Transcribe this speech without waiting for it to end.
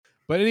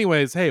But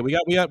anyways, hey, we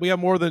got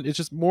more than it's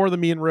just more than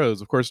me and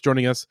Rose. Of course,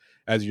 joining us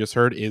as you just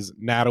heard is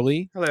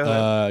Natalie.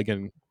 Hello.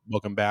 Again,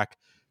 welcome back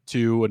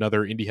to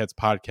another Indie Heads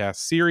podcast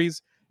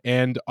series,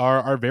 and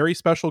our very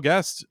special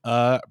guest,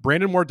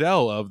 Brandon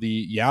Wardell of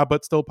the Yeah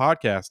But Still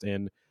podcast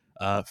and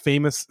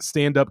famous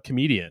stand-up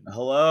comedian.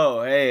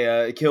 Hello,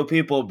 hey, kill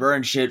people,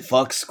 burn shit,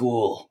 fuck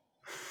school.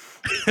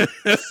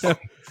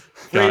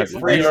 God,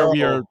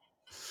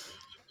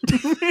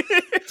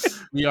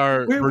 we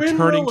are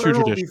returning to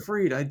tradition. Be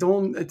freed. I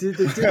don't. Did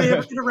they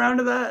ever get around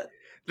to that?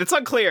 It's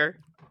unclear.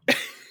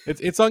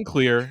 It's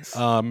unclear.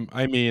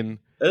 I mean,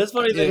 it is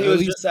funny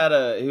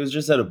that he was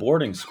just at a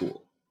boarding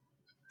school.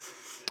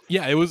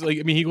 Yeah, it was like,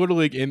 I mean, he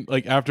literally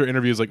after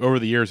interviews, like over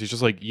the years, he's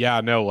just like, yeah,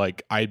 no,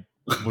 like I'm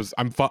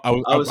fine.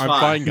 I'm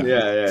fine, guys.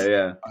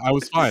 Yeah. I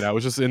was fine. I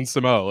was just in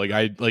Samoa.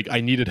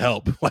 I needed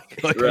help.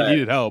 Right. I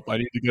needed help. I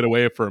need to get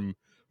away from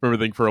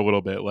everything for a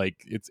little bit. Like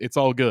it's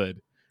all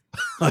good.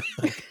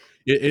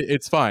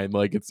 It's fine.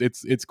 Like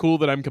it's cool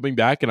that I'm coming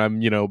back and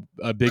I'm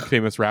a big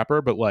famous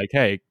rapper. But like,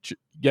 hey,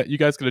 you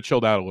guys could have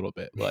chilled out a little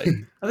bit. Like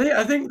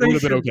I think they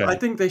should. Okay. I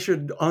think they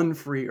should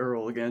unfree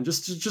Earl again,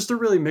 just to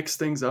really mix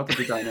things up with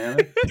the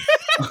dynamic.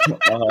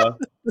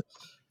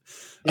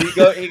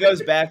 He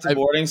goes back to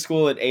boarding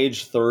school at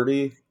age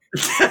 30.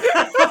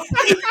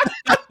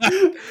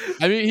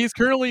 I mean, he's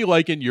currently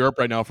like in Europe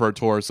right now for a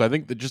tour, so I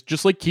think that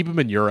just like keep him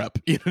in Europe.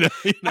 You know?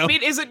 I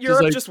mean, isn't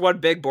Europe just one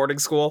big boarding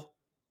school?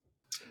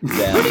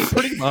 Yeah,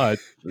 pretty much.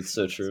 It's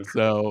so true.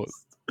 So,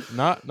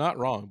 not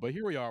wrong. But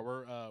here we are.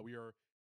 We are